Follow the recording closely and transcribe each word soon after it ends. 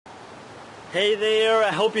Hey there, I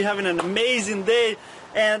hope you're having an amazing day,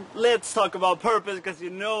 and let's talk about purpose, because you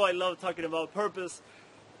know I love talking about purpose.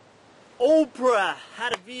 Oprah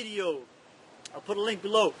had a video, I'll put a link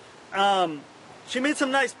below. She made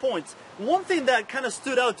some nice points. One thing that kind of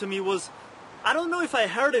stood out to me was, I don't know if I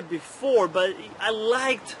heard it before, but I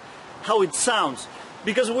liked how it sounds,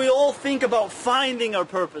 because we all think about finding our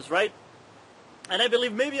purpose, right? And I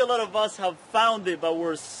believe maybe a lot of us have found it, but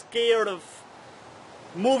we're scared of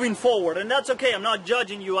moving forward, and that's okay. I'm not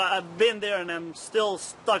judging you. I've been there and I'm still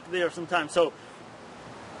stuck there sometimes. So,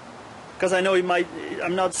 because I know it might,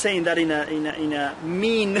 I'm not saying that in a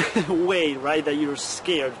mean way, right? That you're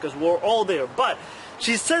scared, because we're all there. But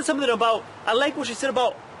she said something about, I like what she said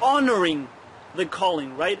about honoring the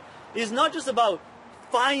calling, right? It's not just about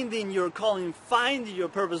finding your calling, finding your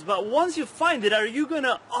purpose, but once you find it, are you going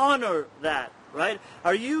to honor that, right?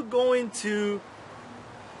 Are you going to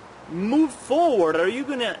move forward? Are you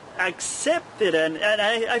going to accept it? And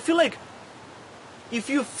I feel like if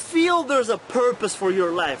you feel there's a purpose for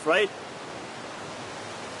your life, right?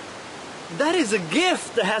 That is a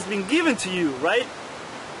gift that has been given to you, right?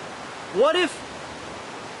 What if,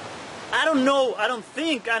 I don't know, I don't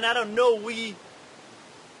think, and I don't know, we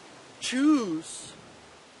choose,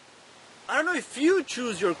 I don't know if you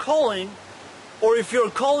choose your calling or if your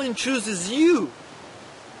calling chooses you.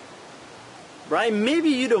 Right? Maybe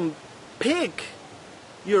you don't pick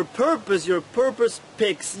your purpose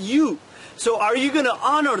picks you. So are you going to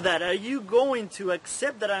honor that? Are you going to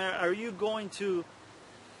accept that? Are you going to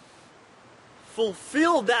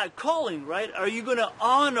fulfill that calling, right? Are you going to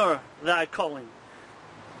honor that calling?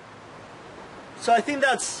 So I think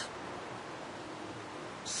that's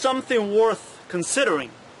something worth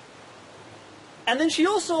considering. And then she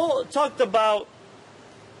also talked about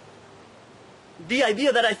the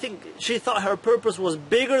idea that I think she thought her purpose was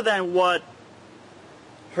bigger than what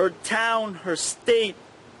her town, her state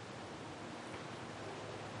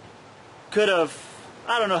could have,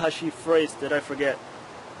 I don't know how she phrased it, I forget,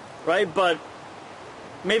 right? But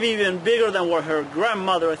maybe even bigger than what her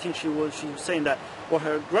grandmother, I think she was saying that, what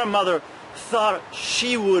her grandmother thought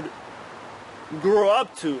she would grow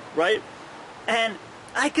up to, right? And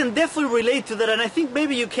I can definitely relate to that, and I think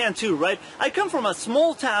maybe you can too, right? I come from a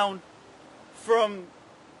small town from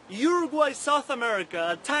Uruguay, South America,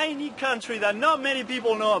 a tiny country that not many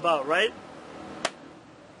people know about, right?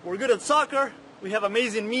 We're good at soccer, we have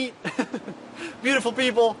amazing meat, beautiful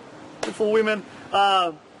people, beautiful women,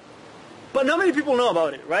 but not many people know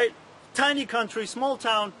about it, right? Tiny country, small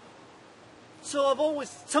town. So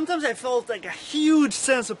sometimes I felt like a huge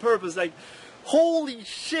sense of purpose, like, holy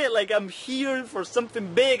shit, like I'm here for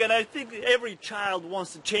something big, and I think every child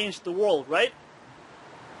wants to change the world, right?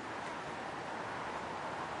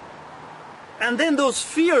 And then those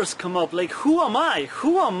fears come up, like, who am I?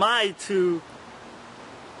 Who am I to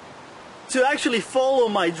actually follow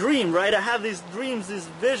my dream, right? I have these dreams, this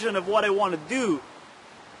vision of what I want to do.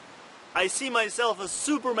 I see myself as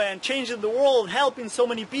Superman, changing the world, helping so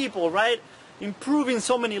many people, right? Improving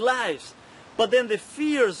so many lives. But then the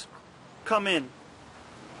fears come in.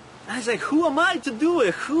 And it's like, who am I to do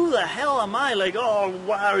it? Who the hell am I? Like, oh,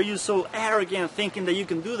 why are you so arrogant thinking that you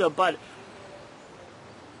can do that? But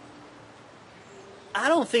I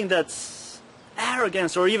don't think that's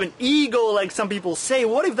arrogance or even ego like some people say.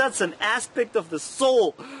 What if that's an aspect of the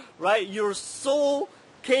soul, right? Your soul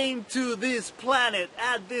came to this planet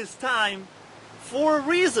at this time for a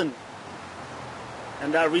reason.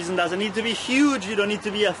 And that reason doesn't need to be huge. You don't need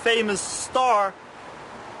to be a famous star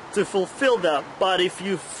to fulfill that. But if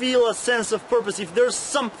you feel a sense of purpose, if there's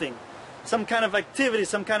something, some kind of activity,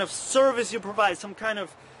 some kind of service you provide, some kind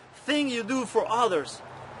of thing you do for others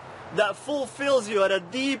that fulfills you at a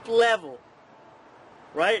deep level,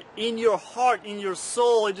 right? In your heart, in your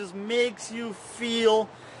soul, it just makes you feel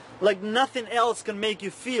like nothing else can make you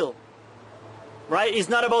feel, right? It's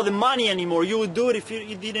not about the money anymore. You would do it if you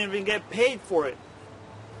didn't even get paid for it.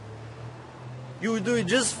 You would do it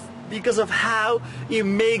just because of how it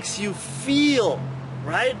makes you feel,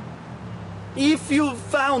 right? If you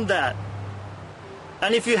found that,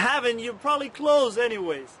 and if you haven't, you're probably close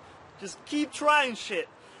anyways. Just keep trying shit.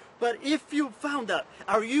 But if you found that,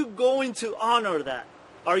 are you going to honor that?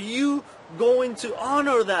 Are you going to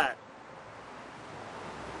honor that?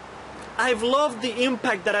 I've loved the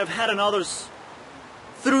impact that I've had on others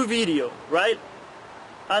through video, right?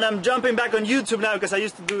 And I'm jumping back on YouTube now because I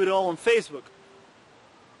used to do it all on Facebook.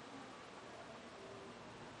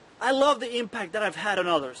 I love the impact that I've had on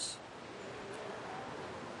others.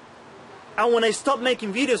 And when I stopped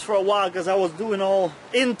making videos for a while, because I was doing all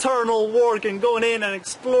internal work and going in and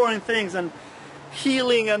exploring things and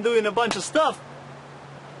healing and doing a bunch of stuff,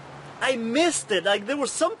 I missed it. Like there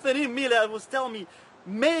was something in me that was telling me,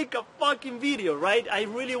 make a fucking video, right? I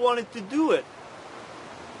really wanted to do it.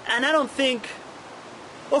 And I don't think,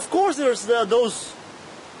 of course there's those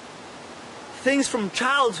things from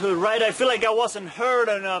childhood, right? I feel like I wasn't heard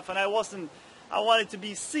enough, and I wanted to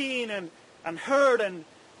be seen and heard and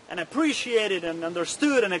appreciated and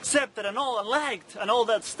understood and accepted and all, and liked and all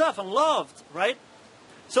that stuff and loved, right?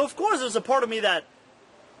 So of course there's a part of me that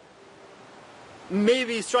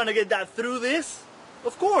maybe is trying to get that through this.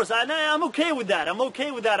 Of course, I'm okay with that. I'm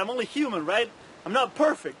okay with that. I'm only human, right? I'm not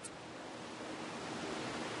perfect.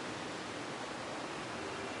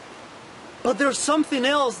 But there's something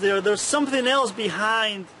else there. There's something else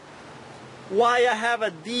behind why I have a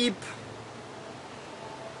deep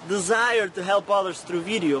desire to help others through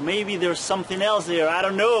video. Maybe there's something else there. I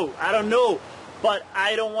don't know. But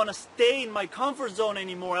I don't want to stay in my comfort zone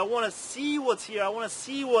anymore. I want to see what's here. I want to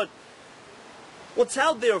see what's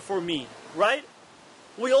out there for me, right?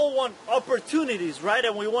 We all want opportunities, right?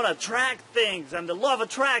 And we want to attract things and the law of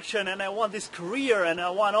attraction, and I want this career and I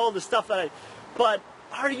want all the stuff but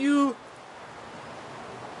are you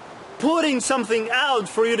putting something out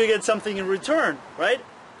for you to get something in return, right?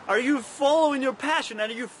 Are you following your passion? Are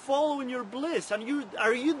you following your bliss? And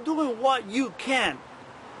are you doing what you can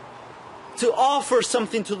to offer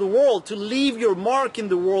something to the world, to leave your mark in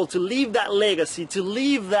the world, to leave that legacy, to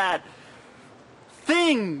leave that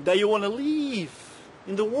thing that you want to leave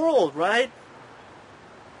in the world, right?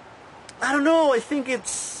 I don't know, I think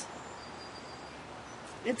it's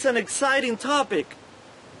an exciting topic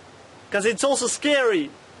because it's also scary.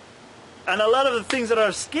 And a lot of the things that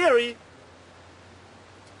are scary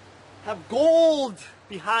have gold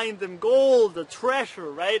behind them, gold, the treasure,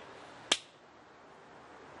 right?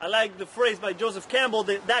 I like the phrase by Joseph Campbell,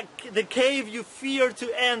 that the cave you fear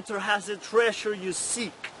to enter has the treasure you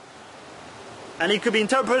seek. And it could be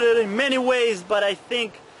interpreted in many ways, but I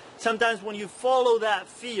think sometimes when you follow that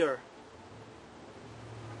fear,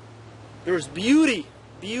 there's beauty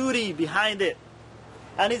behind it.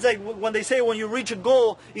 And it's like when they say when you reach a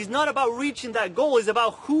goal, it's not about reaching that goal, it's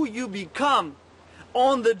about who you become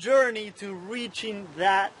on the journey to reaching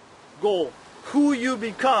that goal. Who you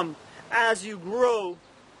become as you grow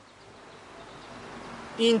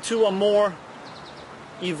into a more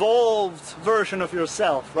evolved version of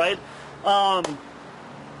yourself, right?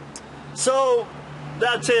 So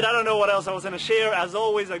that's it. I don't know what else I was going to share. As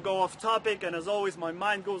always, I go off topic, and as always, my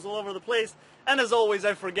mind goes all over the place. And as always,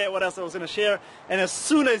 I forget what else I was going to share. And as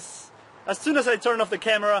soon as I turn off the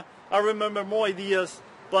camera, I remember more ideas.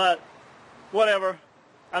 But whatever.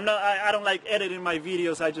 I don't like editing my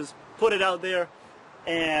videos. I just put it out there,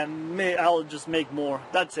 and I'll just make more.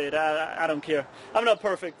 That's it. I don't care. I'm not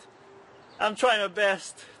perfect. I'm trying my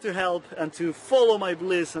best to help and to follow my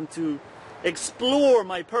bliss and to explore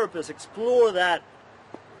my purpose, explore that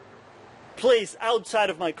place outside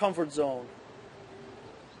of my comfort zone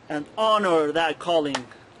and honor that calling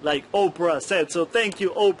like Oprah said. So thank you,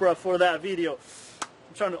 Oprah, for that video.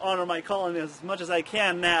 I'm trying to honor my calling as much as I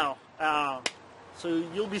can now. So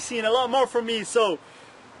you'll be seeing a lot more from me. So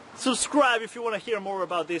subscribe if you want to hear more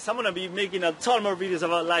about this. I'm going to be making a ton more videos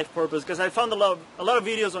about life purpose because I found a lot of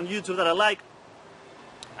videos on YouTube that I like.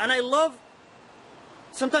 And I love,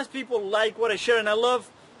 sometimes people like what I share, and I love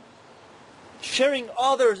sharing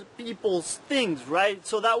other people's things, right?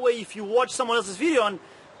 So that way if you watch someone else's video and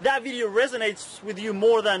that video resonates with you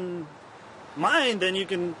more than mine, then you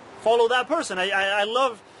can follow that person. I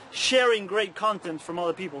love sharing great content from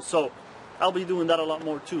other people, so I'll be doing that a lot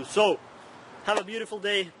more too. So have a beautiful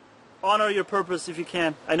day. Honor your purpose if you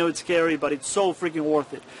can. I know it's scary, but it's so freaking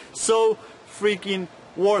worth it. So freaking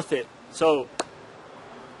worth it. So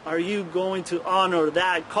are you going to honor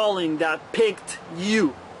that calling that picked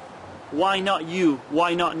you? Why not you?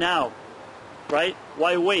 Why not now? Right?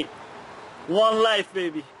 Why wait? One life,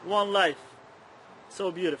 baby. One life. So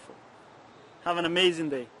beautiful. Have an amazing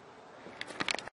day.